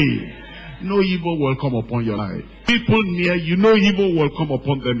 name. No evil will come upon your life. People near you, no evil will come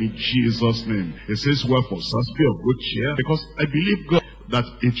upon them in Jesus' name. It says, wherefore, such be of good cheer, because I believe God that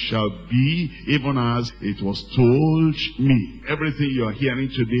it shall be even as it was told me. Everything you are hearing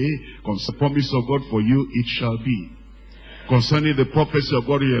today, concerning the promise of God for you, it shall be. Concerning the prophecy of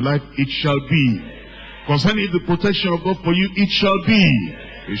God in your life, it shall be. Concerning the protection of God for you, it shall be.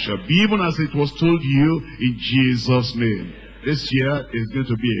 It shall be even as it was told you in Jesus' name. This year is going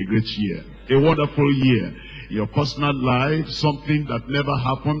to be a great year, a wonderful year. Your personal life, something that never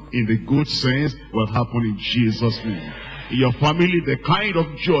happened in the good sense, will happen in Jesus' name. In your family, the kind of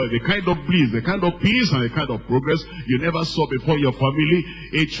joy, the kind of bliss, the kind of peace, and the kind of progress you never saw before your family,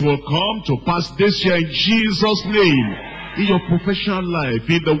 it will come to pass this year in Jesus' name. In your professional life,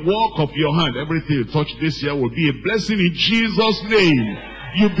 in the work of your hand, everything you touch this year will be a blessing in Jesus' name.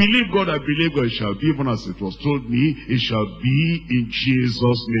 You believe God, I believe God. It shall be even as it was told me, it shall be in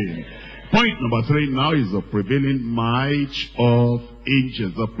Jesus' name. Point number 3 now is the prevailing might of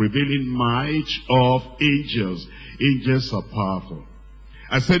angels. The prevailing might of angels. Angels are powerful.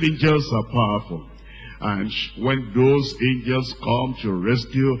 I said angels are powerful. And when those angels come to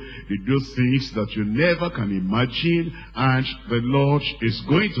rescue, they do things that you never can imagine. And the Lord is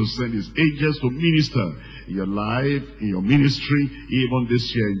going to send his angels to minister in your life, in your ministry, even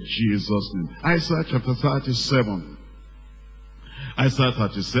this year in Jesus' name. Isaiah chapter 37. Isaiah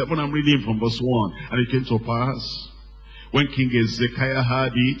 37, I'm reading from verse 1. And it came to pass, when King Ezekiah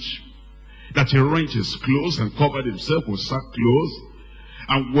heard it, that he rent his clothes and covered himself with sackcloth,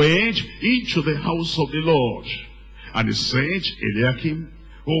 and went into the house of the Lord. And he sent Eliakim,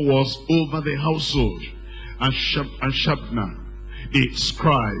 who was over the household, and Shabna, the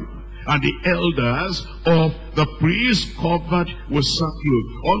scribe, and the elders of the priests covered with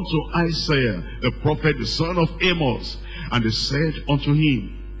sackcloth unto Isaiah, the prophet, the son of Amos. And they said unto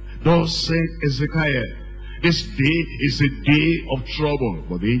him, thus said Ezekiah, this day is a day of trouble,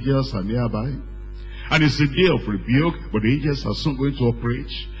 but the angels are nearby. And it's a day of rebuke, but the angels are soon going to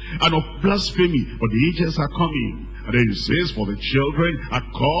operate. And of blasphemy, but the angels are coming. And then it says, for the children are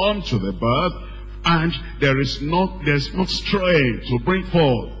come to the birth, and there's not strength to bring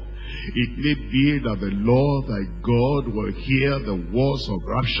forth. It may be that the Lord thy God will hear the words of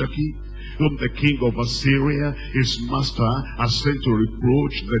Rabshakeh, whom the king of Assyria, his master, has sent to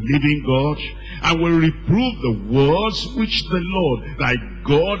reproach the living God, and will reprove the words which the Lord thy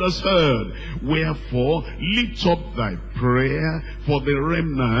God has heard. Wherefore, lift up thy prayer for the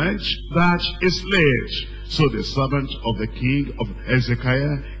remnant that is left. So the servant of the king of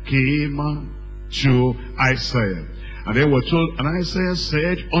Hezekiah came to Isaiah. And they were told, and Isaiah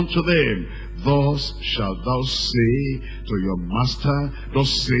said unto them, thus shalt thou say to your master,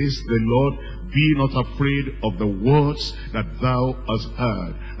 thus says the Lord, be not afraid of the words that thou hast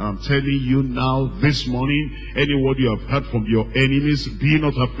heard. And I'm telling you now this morning, any word you have heard from your enemies, be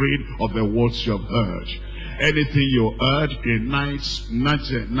not afraid of the words you have heard. Anything you heard in nightmare,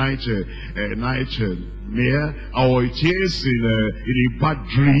 or it is in a bad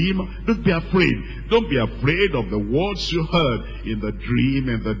dream, don't be afraid. Don't be afraid of the words you heard in the dream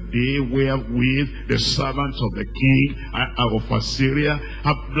and the day wherewith the servant of the king of Assyria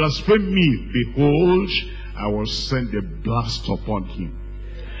have blasphemed me. Behold, I will send a blast upon him,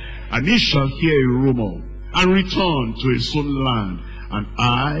 and he shall hear a rumor and return to his own land, and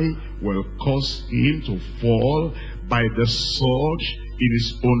I will cause him to fall by the sword in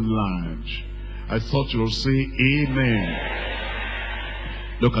his own land. I thought you would say amen.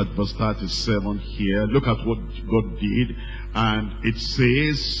 Look at verse 37 here. Look at what God did. And it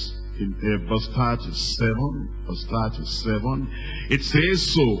says in verse 37, it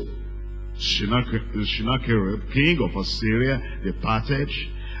says, so Sennacherib, king of Assyria, departed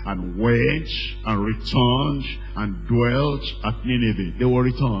and went and returned and dwelt at Nineveh. They will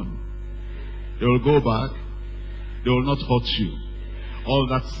return. They will go back. They will not hurt you. All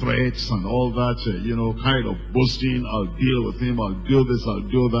that threats and all that, kind of boasting, I'll deal with him, I'll do this, I'll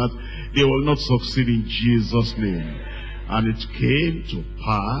do that. They will not succeed in Jesus' name. And it came to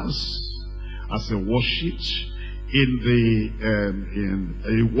pass, as they worshipped in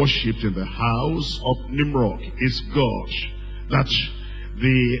the house of Nimrod, his God, that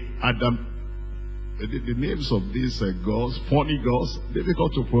the names of these gods, funny gods,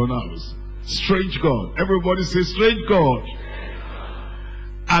 difficult to pronounce. Strange God. Everybody say strange God.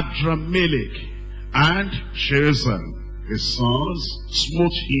 Adramelech and Sherezer, his sons,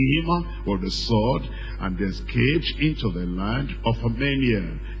 smote him with the sword, and they escaped into the land of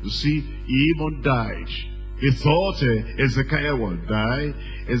Armenia. You see, he even died. He thought Ezekiel will die.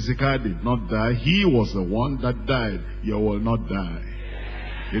 Ezekiel did not die. He was the one that died. You will not die.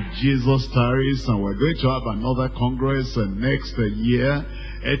 If Jesus tarries, and we're going to have another Congress next year,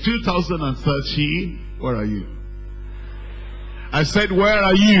 2013, where are you? I said, where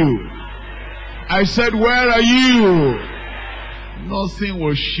are you? I said, where are you? Nothing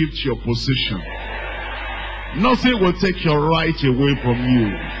will shift your position. Nothing will take your right away from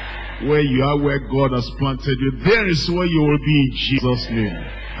you. Where you are, where God has planted you, there is where you will be in Jesus' name.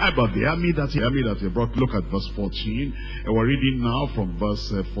 How about the army that he brought? Look at verse 14. And we're reading now from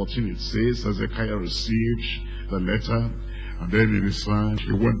verse 14. It says, Hezekiah received the letter, and then in his hand,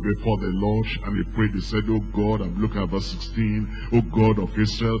 he went before the Lord, and he prayed. He said, Oh God, I'm looking at verse 16, O God of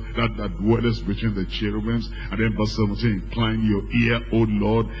Israel, that dwellest between the cherubims. And then verse 17, incline your ear, O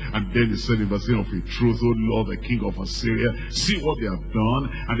Lord. And then he said in verse 18, of a truth, O Lord, the king of Assyria, see what they have done,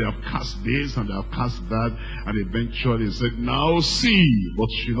 and they have cast this, and they have cast that. And eventually he said, now see.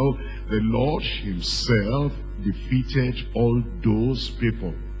 But the Lord himself defeated all those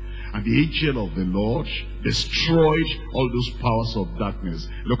people. And the angel of the Lord destroyed all those powers of darkness.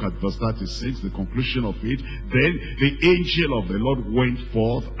 Look at verse 36, the conclusion of it. Then the angel of the Lord went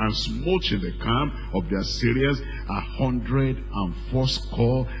forth and smote in the camp of the Assyrians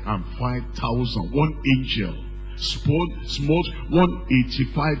 185,000. One angel smote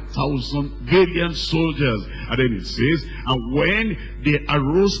 185,000 valiant soldiers. And then it says, and when they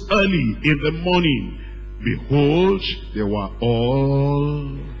arose early in the morning, behold, they were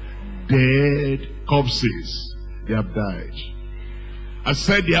all dead corpses. They have died. I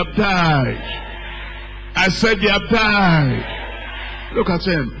said they have died. I said they have died. Look at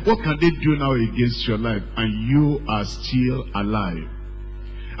them. What can they do now against your life? And you are still alive.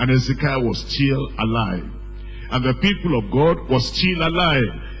 And Ezekiel was still alive. And the people of God was still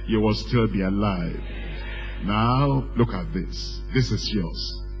alive. You will still be alive. Now, look at this. This is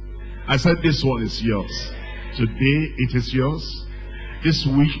yours. I said this one is yours. Today, it is yours. This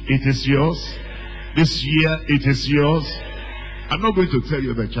week, it is yours. This year, it is yours. I'm not going to tell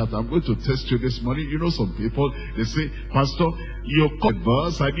you the chapter. I'm going to test you this morning. Some people, they say, Pastor, you caught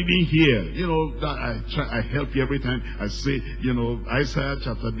verse, I didn't hear. I help you every time. I say, Isaiah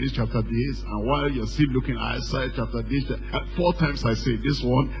chapter this, and while you're still looking at Isaiah chapter this, 4 times I say this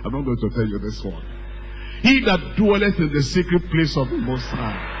one. I'm not going to tell you this one. He that dwelleth in the secret place of the Most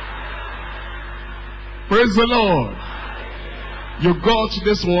High. Praise the Lord. You got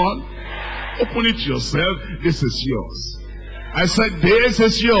this one? Open it yourself. This is yours. I said, this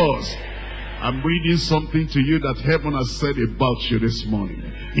is yours. I'm reading something to you that heaven has said about you this morning.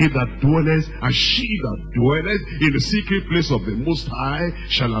 He that dwelleth and she that dwelleth in the secret place of the Most High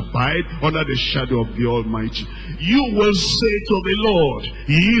shall abide under the shadow of the Almighty. You will say to the Lord,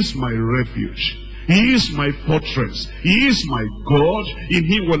 He is my refuge He is my fortress. He is my God. In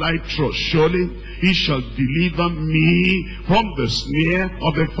him will I trust. Surely he shall deliver me from the snare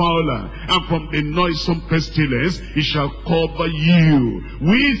of the fowler, and from the noisome pestilence. He shall cover you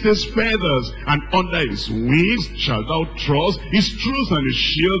with his feathers, and under his wings shalt thou trust. His truth and his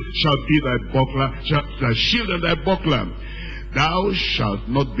shield shall be thy buckler, thy shield and thy buckler. Thou shalt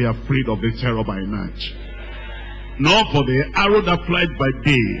not be afraid of the terror by night, nor for the arrow that flieth by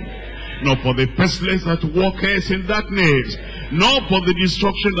day, nor for the pestilence that walketh in darkness, nor for the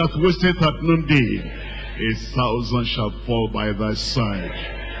destruction that wasteth at noonday. 1,000 shall fall by thy side,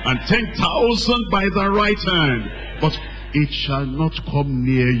 and 10,000 by thy right hand, but it shall not come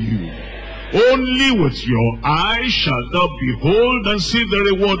near you. Only with your eyes shalt thou behold and see the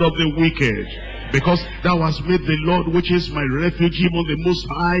reward of the wicked. Because thou hast made the Lord, which is my refuge, even the Most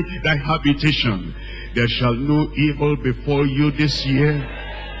High, thy habitation. There shall no evil befall you this year.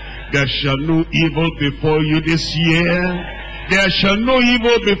 There shall no evil befall you this year. There shall no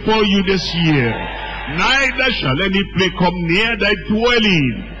evil befall you this year. Neither shall any plague come near thy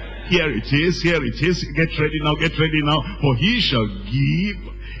dwelling. Here it is, here it is. Get ready now, get ready now. For he shall give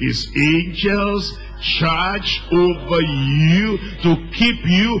his angels charge over you to keep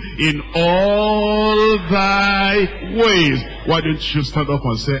you in all thy ways. Why don't you stand up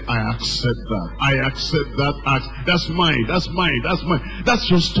and say, I accept that. I accept that act. That's mine. That's mine. That's mine. That's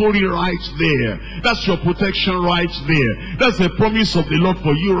your story right there. That's your protection right there. That's the promise of the Lord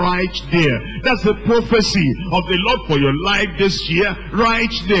for you right there. That's the prophecy of the Lord for your life this year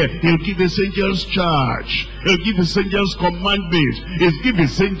right there. He'll give his angels charge. He'll give his angels commandments. He'll give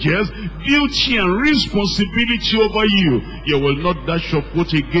his angels duty and responsibility over you. You will not dash your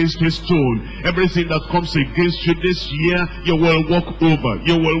foot against a stone. Everything that comes against you this year, you will walk over.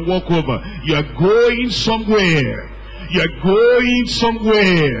 You will walk over. You are going somewhere. You are going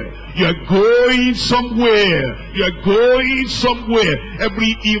somewhere. You are going somewhere. You are going somewhere.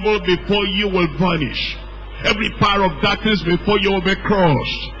 Every evil before you will vanish. Every power of darkness before you will be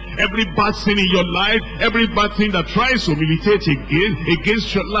crushed. Every bad thing in your life, every bad thing that tries to militate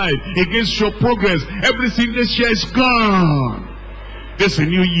against your life, against your progress, everything this year is gone. This is a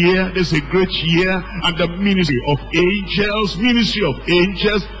new year, this is a great year, and the ministry of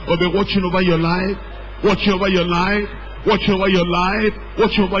angels will be watching over your life, watching over your life, watching over your life,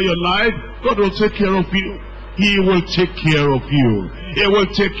 watching over your life. God will take care of you. He will take care of you. He will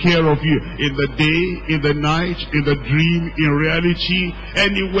take care of you in the day, in the night, in the dream, in reality.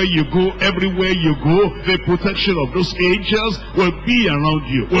 Anywhere you go, everywhere you go, the protection of those angels will be around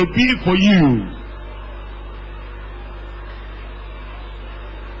you, will be for you.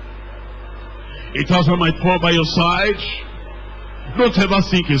 A thousand might fall by your side. Don't ever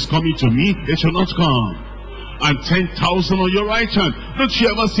think it's coming to me. It shall not come. And 10,000 on your right hand. Don't you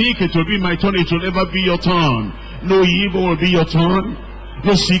ever think it will be my turn. It will never be your turn. No evil will be your turn.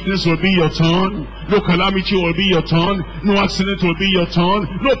 No sickness will be your turn. No calamity will be your turn. No accident will be your turn.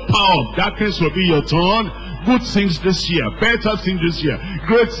 No power of darkness will be your turn. Good things this year. Better things this year.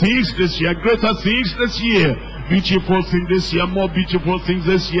 Great things this year. Greater things this year. Beautiful things this year. More beautiful things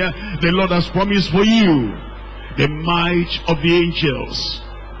this year. The Lord has promised for you. The might of the angels.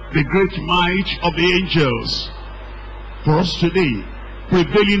 The great might of the angels. For us today.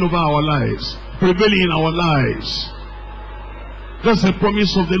 Prevailing over our lives. Prevailing in our lives. That's the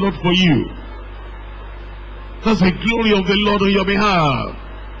promise of the Lord for you. That's the glory of the Lord on your behalf.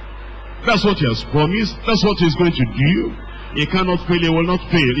 That's what he has promised. That's what he's going to do. He cannot fail, he will not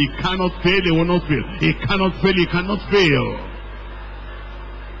fail. He cannot fail, he will not fail. He cannot fail, he cannot fail.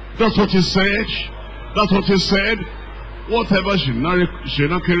 That's what he said. That's what he said. Whatever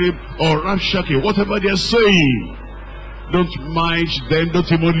Shenakeri or Rafshake, whatever they're saying, don't mind them,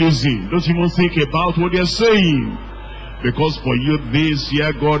 don't even listen. Don't even think about what they're saying. Because for you this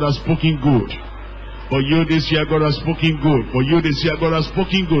year, God has spoken good. For you this year, God has spoken good. For you this year, God has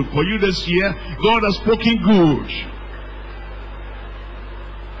spoken good. For you this year, God has spoken good.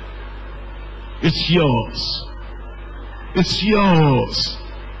 It's yours. It's yours.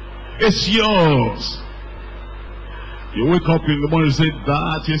 It's yours. You wake up in the morning and say,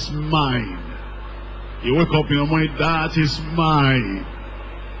 that is mine. You wake up in the morning, that is mine.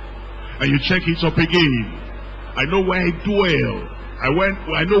 And you check it up again. I know where I dwell.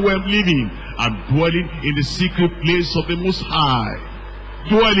 I know where I'm living. I'm dwelling in the secret place of the Most High.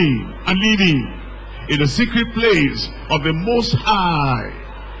 Dwelling and living in the secret place of the Most High.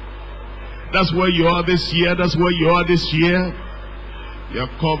 That's where you are this year. That's where you are this year. You're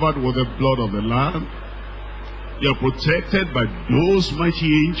covered with the blood of the Lamb. You're protected by those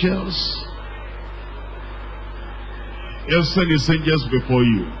mighty angels. He'll send his angels before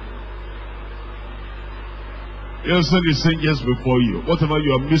you. He'll send his angels before you. Whatever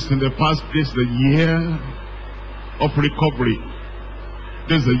you have missed in the past, this is the year of recovery.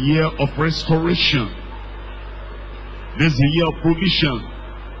 This is the year of restoration. This is the year of provision.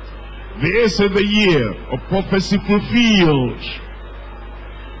 This is the year of prophecy fulfilled.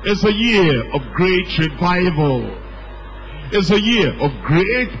 It's a year of great revival. It's a year of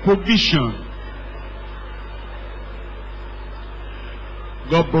great provision.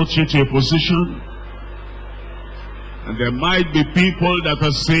 God brought you to a position, and there might be people that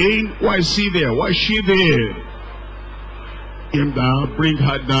are saying, why is he there? Why is she there? Him down, bring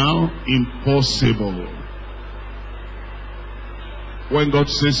her down. Impossible. When God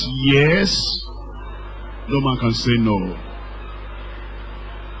says yes, no man can say no.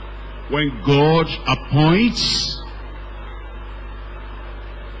 When God appoints,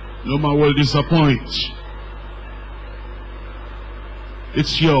 no man will disappoint.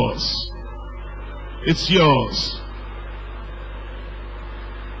 It's yours. It's yours.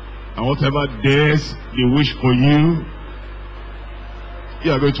 And whatever dares they wish for you,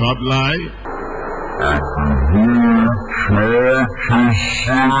 you are going to have life.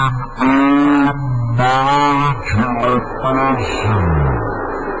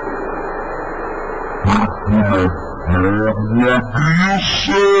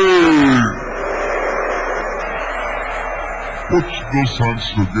 Put those hands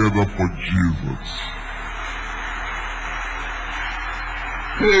together for Jesus.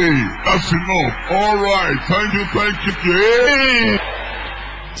 Hey, that's enough. All right, thank you, thank you. Hey.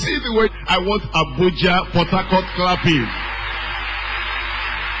 See the way I want Abuja, Port Harcourt clapping.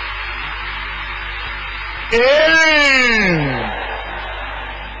 Hey.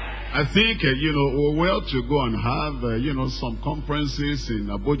 I think, we ought to go and have, some conferences in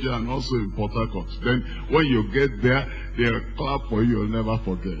Abuja and also in Port Harcourt. Then when you get there, they'll clap for you, you'll never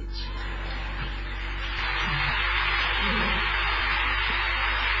forget.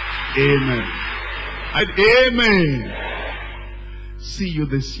 Amen. And amen. See you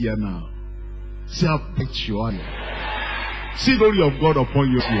this year now. See how bright you are. See the glory of God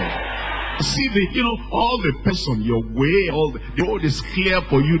upon you here. See all the person your way, the road is clear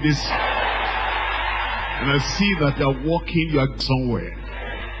for you this. And I see that you are walking, you are somewhere.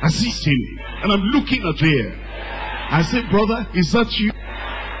 I see you, and I'm looking at you. I say, brother, is that you?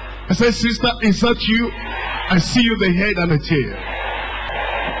 I say, sister, is that you? I see you the head and the tail.